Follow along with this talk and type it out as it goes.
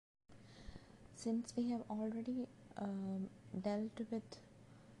Since we have already dealt with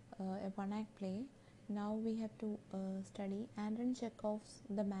a one-act play, now we have to study Anton Chekhov's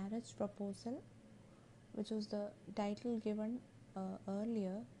The Marriage Proposal, which was the title given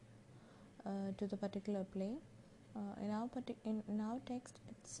earlier to the particular play. In our text,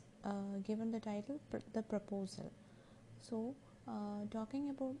 it's given the title The Proposal. So,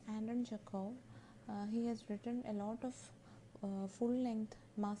 talking about Anton Chekhov, he has written a lot of full-length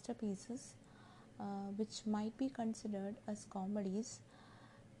masterpieces which might be considered as comedies,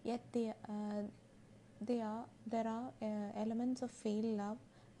 yet there are elements of failed love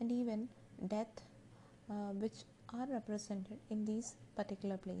and even death which are represented in these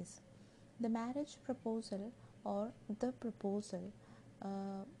particular plays. The Marriage Proposal or The Proposal,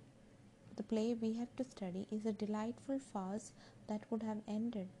 the play we have to study, is a delightful farce that would have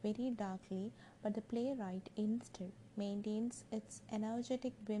ended very darkly, but the playwright instead maintains its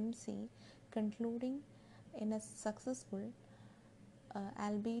energetic whimsy, concluding in a successful,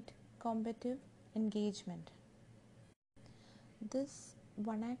 albeit combative, engagement. This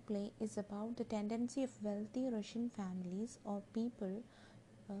one-act play is about the tendency of wealthy Russian families or people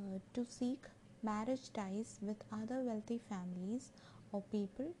to seek marriage ties with other wealthy families or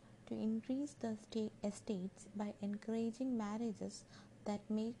people to increase the estates by encouraging marriages that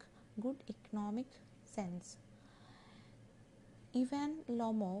make good economic sense. Ivan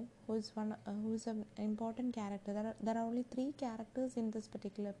Lomov, who is an important character. There are only three characters in this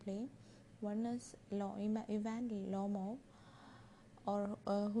particular play. One is Ivan Lomov, or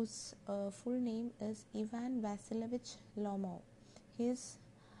whose full name is Ivan Vasilievich Lomov. He is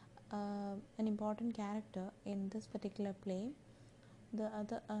an important character in this particular play.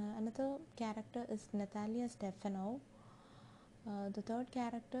 Another character is Natalia Stepanov. The third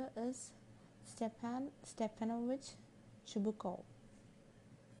character is Stepan Stepanovich Chubukov.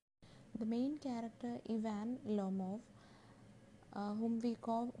 The main character Ivan Lomov, whom we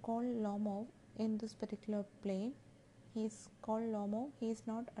call Lomov in this particular play, he is called Lomov. He is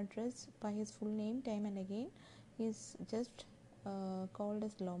not addressed by his full name time and again. He is just called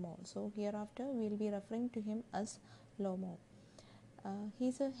as Lomov. So hereafter we will be referring to him as Lomov. He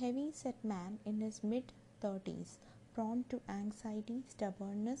is a heavy-set man in his mid-30s, prone to anxiety,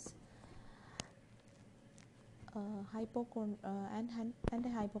 stubbornness, and a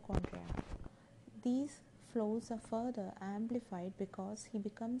hypochondriac. These flaws are further amplified because he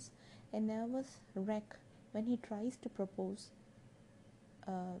becomes a nervous wreck when he tries to propose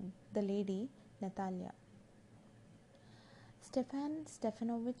the lady Natalia. Stepan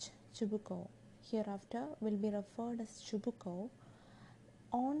Stepanovich Chubukov, hereafter will be referred as Chubukov,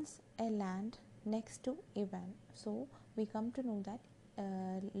 owns a land next to Ivan. So we come to know that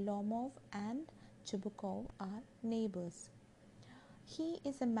Lomov and Chubukov are neighbors. He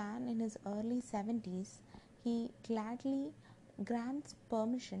is a man in his early 70s. He gladly grants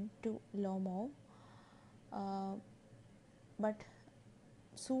permission to Lomov, but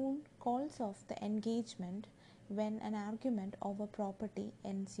soon calls off the engagement when an argument over property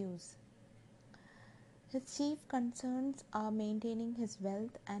ensues. His chief concerns are maintaining his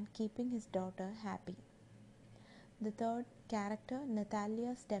wealth and keeping his daughter happy. The third character,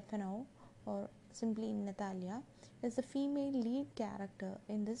 Natalia Stepanov, or simply Natalia, is the female lead character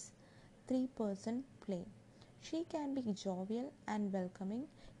in this three-person play. She can be jovial and welcoming,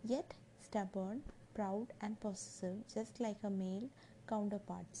 yet stubborn, proud and possessive, just like her male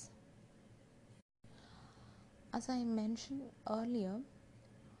counterparts. As I mentioned earlier,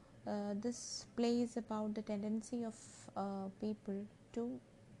 this play is about the tendency of people to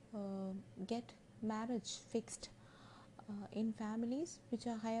get marriage fixed in families which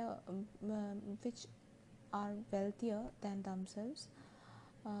are higher, which are wealthier than themselves,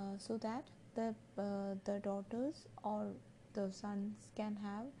 so that the daughters or the sons can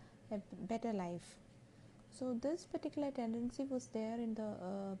have a better life. So this particular tendency was there in the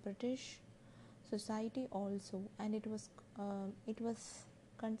British society also, and it was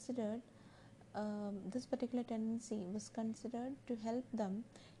considered, this particular tendency was considered to help them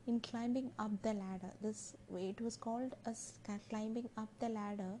in climbing up the ladder. It was called as climbing up the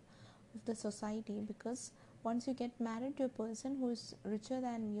ladder of the society, because once you get married to a person who is richer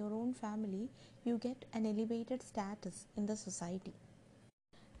than your own family, you get an elevated status in the society.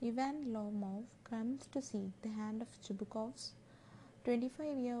 Ivan Lomov comes to seek the hand of Chubukov's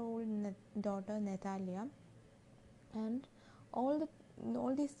 25-year-old daughter Natalia, and all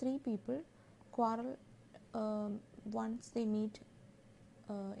these three people quarrel once they meet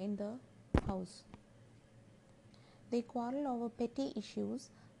in the house. They quarrel over petty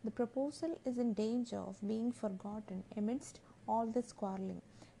issues. The proposal is in danger of being forgotten amidst all this quarreling,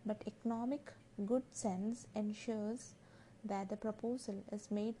 but economic good sense ensures that the proposal is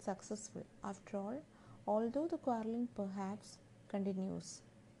made successful. After all, although the quarreling perhaps continues.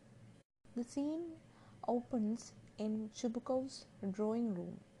 The scene opens in Chubukov's drawing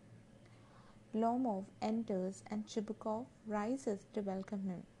room. Lomov enters and Chubukov rises to welcome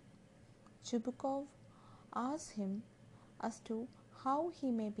him. Chubukov asks him as to how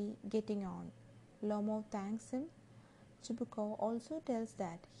he may be getting on. Lomov thanks him. Chubukov also tells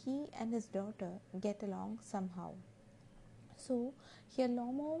that he and his daughter get along somehow. So, here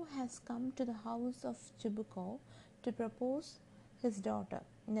Lomov has come to the house of Chubukov to propose his daughter,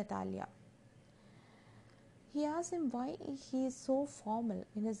 Natalia. He asks him why he is so formal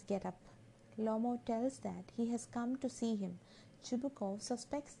in his get-up. Lomov tells that he has come to see him. Chubukov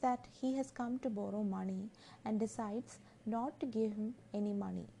suspects that he has come to borrow money and decides not to give him any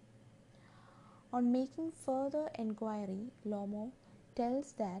money. On making further enquiry, Lomov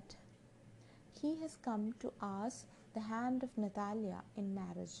tells that he has come to ask the hand of Natalia in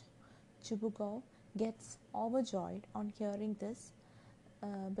marriage. Chubukov gets overjoyed on hearing this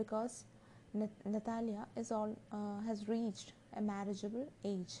because Natalia has reached a marriageable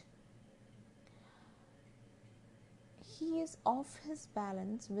age. He is off his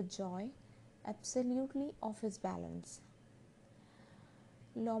balance with joy, absolutely off his balance.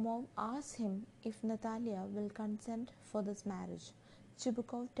 Lomov asks him if Natalia will consent for this marriage.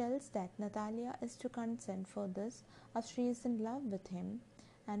 Chubukov tells that Natalia is to consent for this as she is in love with him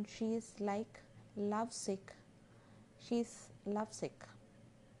and she is like lovesick. She is lovesick.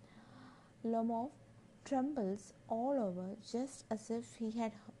 Lomov trembles all over just as if he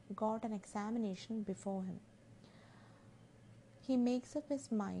had got an examination before him. He makes up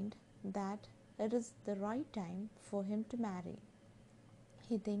his mind that it is the right time for him to marry.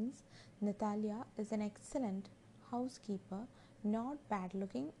 He thinks Natalia is an excellent housekeeper, not bad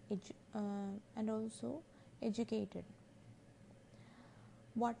looking, and also educated.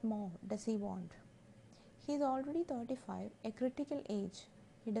 What more does he want? He is already 35, a critical age.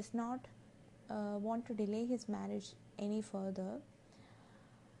 He does not want to delay his marriage any further,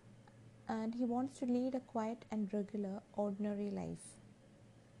 and he wants to lead a quiet and regular, ordinary life.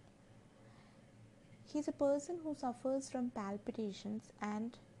 He is a person who suffers from palpitations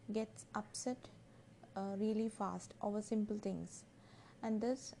and gets upset really fast over simple things, and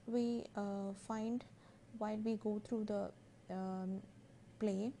this we find while we go through the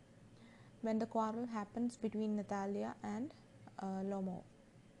play when the quarrel happens between Natalia and Lomov.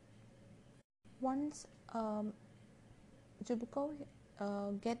 Once Chubukov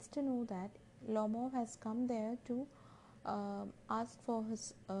gets to know that Lomov has come there to ask for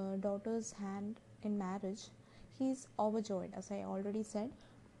his daughter's hand in marriage, he is overjoyed. As I already said,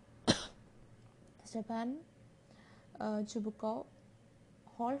 Stepan Chubukov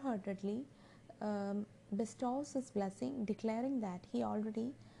wholeheartedly bestows his blessing, declaring that he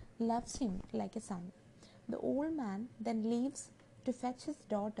already loves him like a son. The old man then leaves to fetch his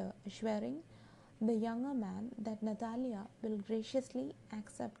daughter, assuring the younger man that Natalia will graciously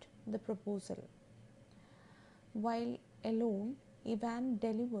accept the proposal. While alone, Ivan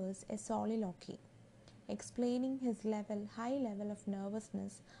delivers a soliloquy, explaining his high level of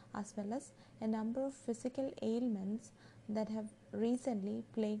nervousness as well as a number of physical ailments that have recently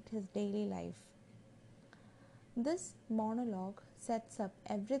plagued his daily life. This monologue sets up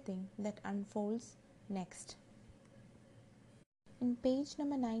everything that unfolds next. In page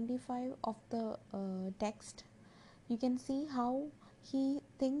number 95 of the text, you can see how he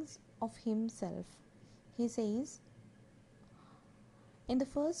thinks of himself. He says, in the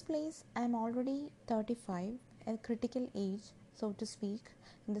first place, I am already 35, a critical age, so to speak.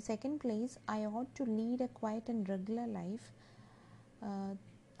 In the second place, I ought to lead a quiet and regular life.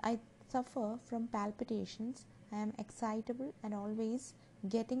 I suffer from palpitations. I am excitable and always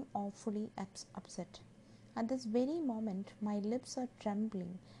getting awfully upset. At this very moment, my lips are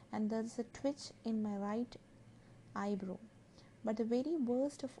trembling and there is a twitch in my right eyebrow. But the very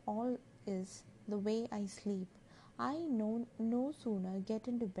worst of all is the way I sleep. I no sooner get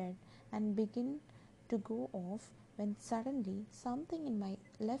into bed and begin to go off when suddenly something in my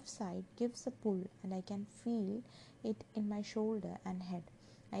left side gives a pull and I can feel it in my shoulder and head.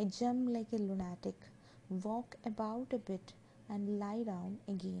 I jump like a lunatic, walk about a bit and lie down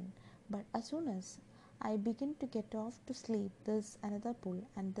again. But as soon as I begin to get off to sleep, there's another pull,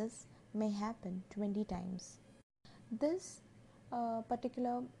 and this may happen 20 times. This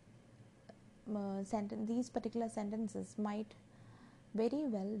particular these particular sentences might very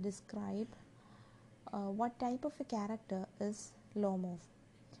well describe what type of a character is Lomov.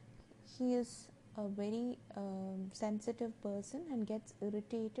 He is a very sensitive person and gets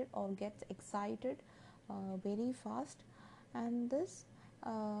irritated or gets excited very fast, and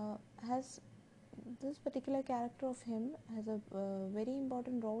has this particular character of him has a very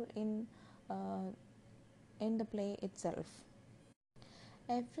important role in the play itself.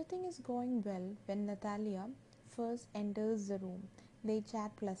 Everything is going well when Natalia first enters the room. They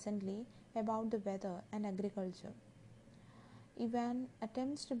chat pleasantly about the weather and agriculture. Ivan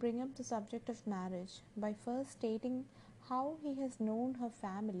attempts to bring up the subject of marriage by first stating how he has known her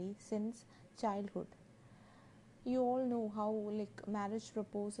family since childhood. You all know how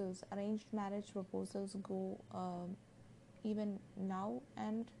arranged marriage proposals go, even now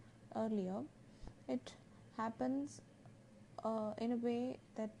and earlier. It happens in a way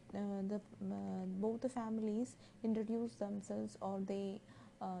that both the families introduce themselves, or they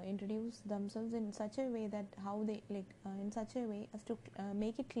introduce themselves in such a way that how they in such a way as to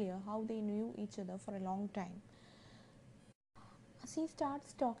make it clear how they knew each other for a long time. As he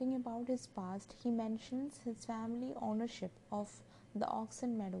starts talking about his past, he mentions his family ownership of the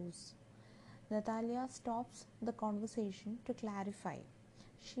Oxen Meadows. Natalia stops the conversation to clarify.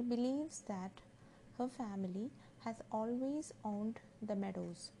 She believes that her family has always owned the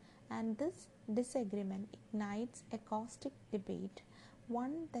meadows, and this disagreement ignites a caustic debate,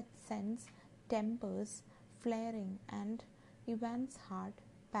 one that sends tempers flaring and Ivan's heart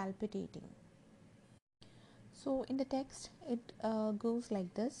palpitating. So, in the text, it goes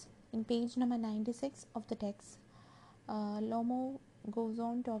like this. In page number 96 of the text, Lomo goes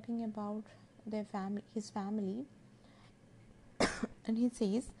on talking about his family, and he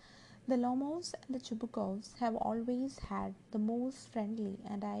says, the Lomos and the Chubukovs have always had the most friendly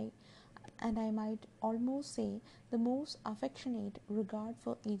and I might almost say the most affectionate regard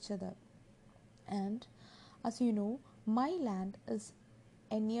for each other. And as you know, my land is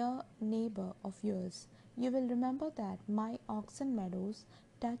a near neighbor of yours. You will remember that my Oxen Meadows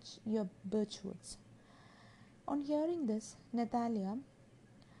touch your birchwoods. On hearing this, Natalia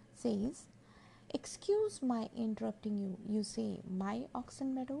says, excuse my interrupting you. You say my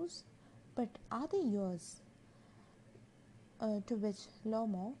Oxen Meadows, but are they yours? To which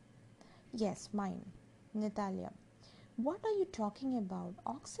Lomo, yes, mine. Natalia, what are you talking about?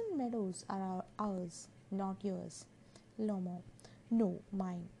 Oxen Meadows are ours, not yours. Lomo, no,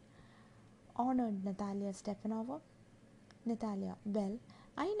 mine. Honored Natalia Stepanova. Natalia, well,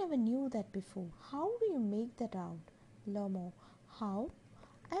 I never knew that before. How do you make that out? Lomo, how?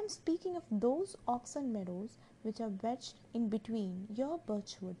 I am speaking of those Oxen Meadows which are wedged in between your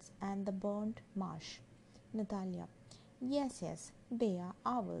birchwoods and the burnt marsh. Natalia, yes, they are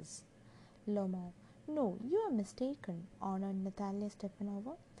ours. Lomo, no, you are mistaken, honored Natalia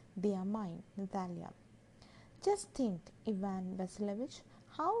Stepanova. They are mine, Natalia. Just think, Ivan Vasilovich,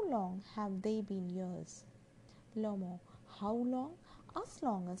 how long have they been yours? Lomo, how long? As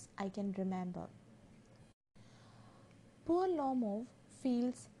long as I can remember. Poor Lomov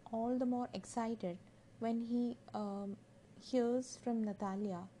feels all the more excited when he hears from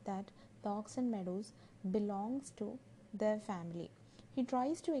Natalia that the Oxen Meadows belongs to their family. He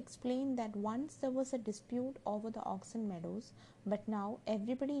tries to explain that once there was a dispute over the Oxen Meadows, but now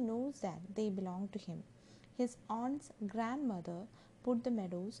everybody knows that they belong to him. His aunt's grandmother put the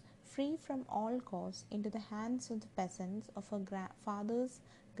meadows, free from all cost, into the hands of the peasants of her father's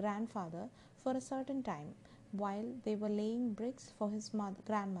grandfather for a certain time, while they were laying bricks for his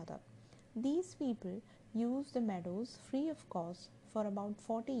grandmother. These people used the meadows free of cost for about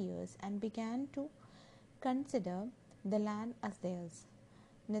 40 years and began to consider the land as theirs.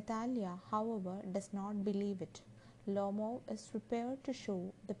 Natalia, however, does not believe it. Lomov is prepared to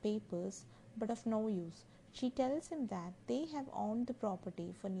show the papers, but of no use. She tells him that they have owned the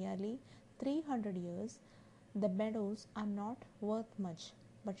property for nearly 300 years. The meadows are not worth much,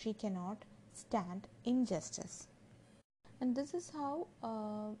 but she cannot stand injustice. And this is how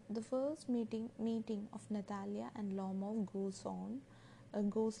the first meeting of Natalia and Lomov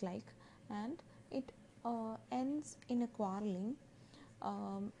goes like, and it ends in a quarreling,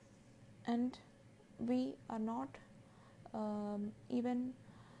 and we are not even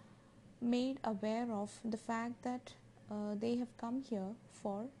made aware of the fact that they have come here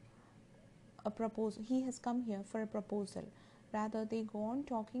for a proposal. He has come here for a proposal. Rather, they go on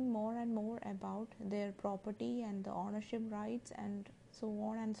talking more and more about their property and the ownership rights and so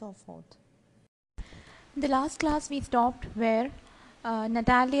on and so forth. The last class we stopped where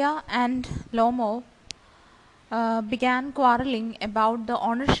Natalia and Lomo began quarreling about the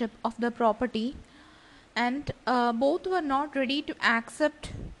ownership of the property, and both were not ready to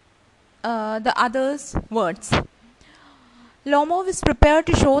accept the other's words. Lomov is prepared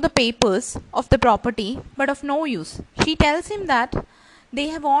to show the papers of the property, but of no use. She tells him that they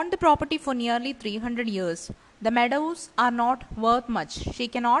have owned the property for nearly 300 years. The meadows are not worth much. She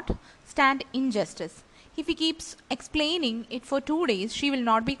cannot stand injustice. If he keeps explaining it for 2 days, she will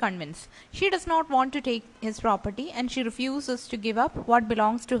not be convinced. She does not want to take his property and she refuses to give up what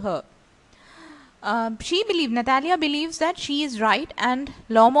belongs to her. Natalia believes that she is right and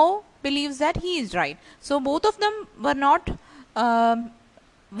Lomo believes that he is right. So both of them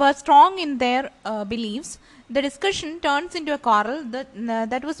were strong in their beliefs. The discussion turns into a quarrel.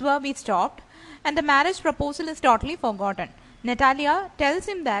 That was where we stopped, and the marriage proposal is totally forgotten. Natalia tells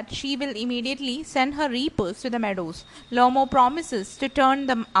him that she will immediately send her reapers to the meadows. Lomo promises to turn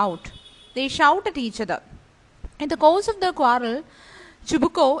them out. They shout at each other. In the course of the quarrel,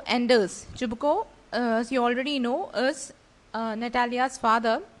 Chubuko enters. Chubuko, as you already know, is Natalia's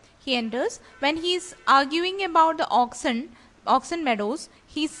father. He enters. When he is arguing about the oxen meadows,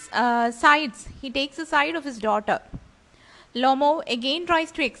 he takes the side of his daughter. Lomo again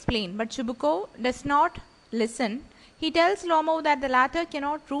tries to explain, but Chubuko does not listen. He tells Lomo that the latter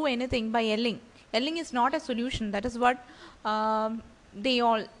cannot prove anything by yelling. Yelling is not a solution. That is what they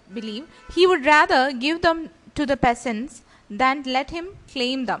all believe. He would rather give them to the peasants than let him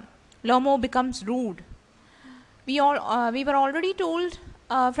claim them. Lomo becomes rude. We were already told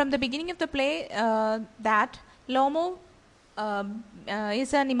from the beginning of the play that Lomo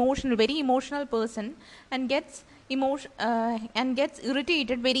is an very emotional person and gets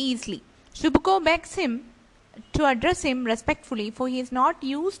irritated very easily. Chubuko begs him to address him respectfully, for he is not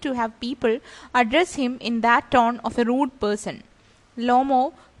used to have people address him in that tone of a rude person.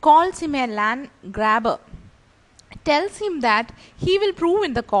 Lomo calls him a land grabber, tells him that he will prove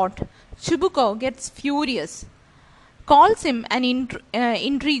in the court. Chubuko gets furious, calls him an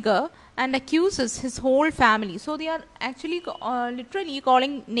intriguer and accuses his whole family. So they are actually literally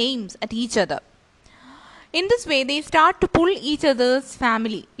calling names at each other. In this way, they start to pull each other's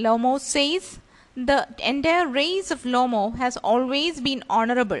family. Lomo says the entire race of Lomo has always been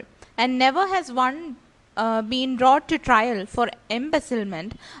honorable and never has one been brought to trial for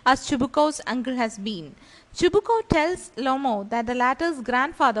embezzlement as Chubuko's uncle has been. Chubuko tells Lomo that the latter's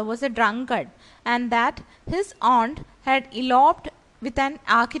grandfather was a drunkard and that his aunt had eloped with an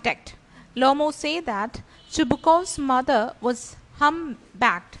architect. Lomo says that Chubuko's mother was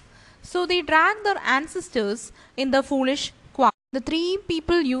humbacked. So they drag their ancestors in the foolish quarrel. The three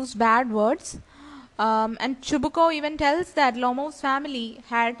people use bad words. And Chubuko even tells that Lomo's family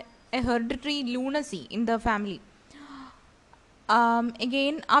had a hereditary lunacy in the family.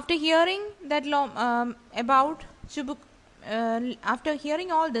 Again, after hearing that about Chubuko, after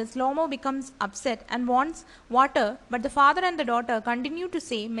hearing all this, Lomo becomes upset and wants water, but the father and the daughter continue to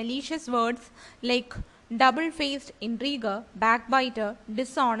say malicious words like double-faced intriguer, backbiter,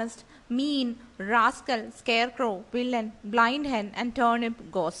 dishonest, mean, rascal, scarecrow, villain, blind hen, and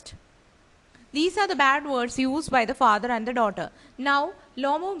turnip ghost. These are the bad words used by the father and the daughter. Now,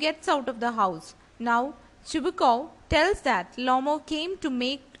 Lomo gets out of the house. Now, Chubuko tells that Lomo came to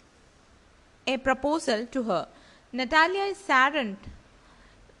make a proposal to her. Natalia is saddened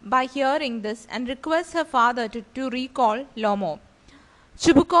by hearing this and requests her father to recall Lomo.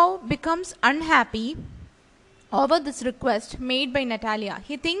 Chubuko becomes unhappy over this request made by Natalia.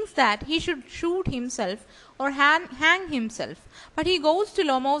 He thinks that he should shoot himself or hang himself, but he goes to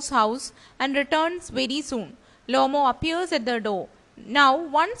Lomo's house and returns very soon. Lomo appears at the door. Now,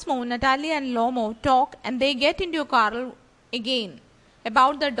 once more, Natalia and Lomo talk and they get into a quarrel again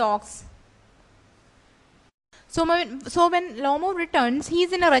about the dogs. So when Lomo returns, he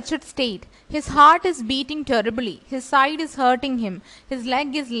is in a wretched state. His heart is beating terribly. His side is hurting him. His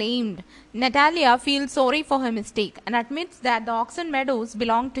leg is lamed. Natalia feels sorry for her mistake and admits that the oxen meadows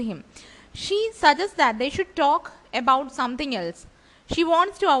belong to him. She suggests that they should talk about something else. She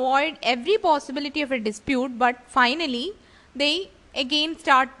wants to avoid every possibility of a dispute, but finally they again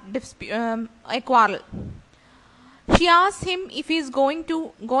start a quarrel. She asks him if he is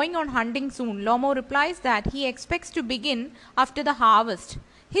going on hunting soon. Lomo replies that he expects to begin after the harvest.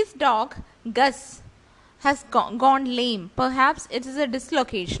 His dog, Gus, has gone lame. Perhaps it is a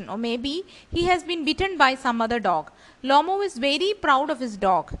dislocation, or maybe he has been bitten by some other dog. Lomo is very proud of his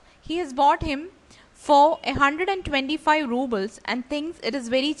dog. He has bought him for 125 rubles and thinks it is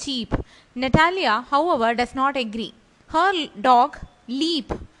very cheap. Natalia, however, does not agree. Her dog,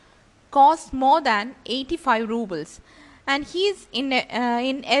 Leap, costs more than 85 rubles and he is in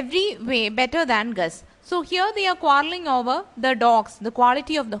every way better than Gus. So here they are quarreling over the dogs, the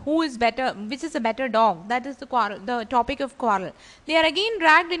quality of the who is better, which is a better dog. That is the topic of quarrel. They are again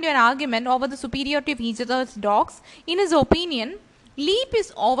dragged into an argument over the superiority of each other's dogs. In his opinion, Leap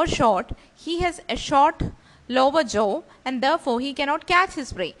is overshot. He has a short lower jaw and therefore he cannot catch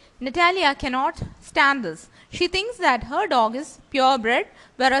his prey. Natalia cannot stand this. She thinks that her dog is purebred,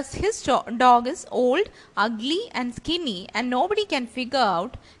 whereas his dog is old, ugly and skinny and nobody can figure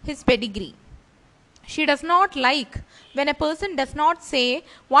out his pedigree. She does not like when a person does not say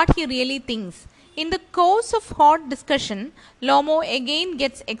what he really thinks. In the course of hot discussion, Lomo again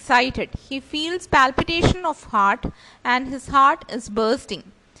gets excited. He feels palpitation of heart and his heart is bursting.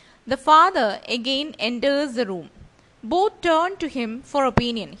 The father again enters the room. Both turn to him for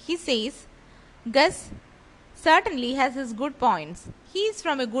opinion. He says, Gus certainly has his good points. He is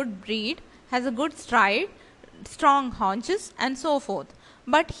from a good breed, has a good stride, strong haunches and so forth.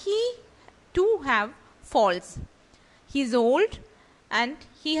 But he too have faults. He is old and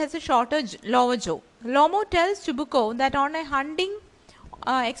he has a shorter lower jaw. Lomo tells Chibuko that on a hunting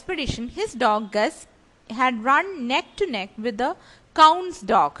expedition, his dog Gus had run neck to neck with the Count's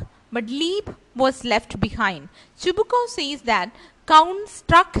dog, but Leap was left behind. Chibuko says that Count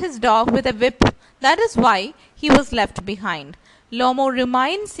struck his dog with a whip. That is why he was left behind. Lomo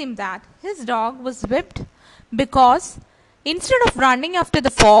reminds him that his dog was whipped because instead of running after the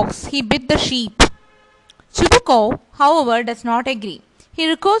fox, he bit the sheep. Chibuko, however, does not agree. He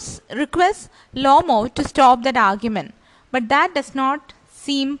requests Lomo to stop that argument, but that does not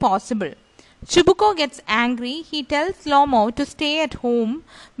seem possible. Chibuko gets angry. He tells Lomo to stay at home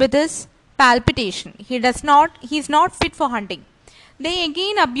with his palpitation. He is not fit for hunting. They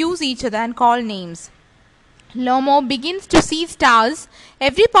again abuse each other and call names. Lomo begins to see stars.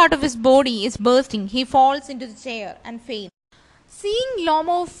 Every part of his body is bursting. He falls into the chair and faints. Seeing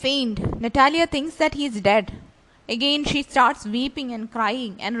Lomo faint, Natalia thinks that he is dead. Again she starts weeping and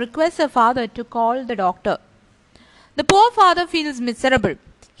crying and requests her father to call the doctor. The poor father feels miserable.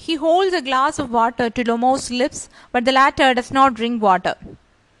 He holds a glass of water to Lomo's lips, but the latter does not drink water.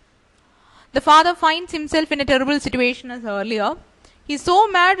 The father finds himself in a terrible situation as earlier. He is so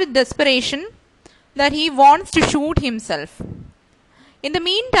mad with desperation that he wants to shoot himself. In the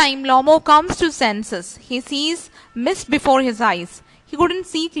meantime, Lomo comes to senses. He sees mist before his eyes. He couldn't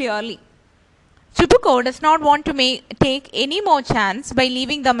see clearly. Chibuko does not want to take any more chance by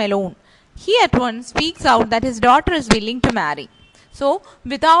leaving them alone. He at once speaks out that his daughter is willing to marry. So,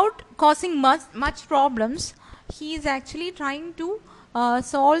 without causing much problems, he is actually trying to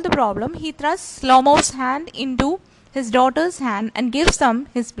solve the problem. He thrusts Lomo's hand into his daughter's hand and gives them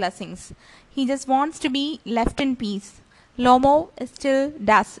his blessings. He just wants to be left in peace. Lomo is still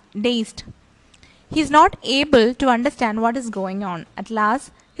dazed. He is not able to understand what is going on. At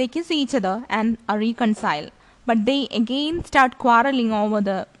last, they kiss each other and are reconciled. But they again start quarreling over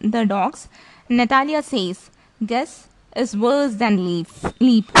the dogs. Natalia says, Gus is worse than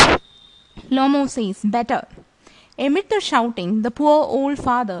Leap. Lomo says, better. Amid the shouting, the poor old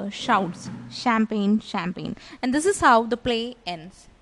father shouts, champagne, champagne. And this is how the play ends.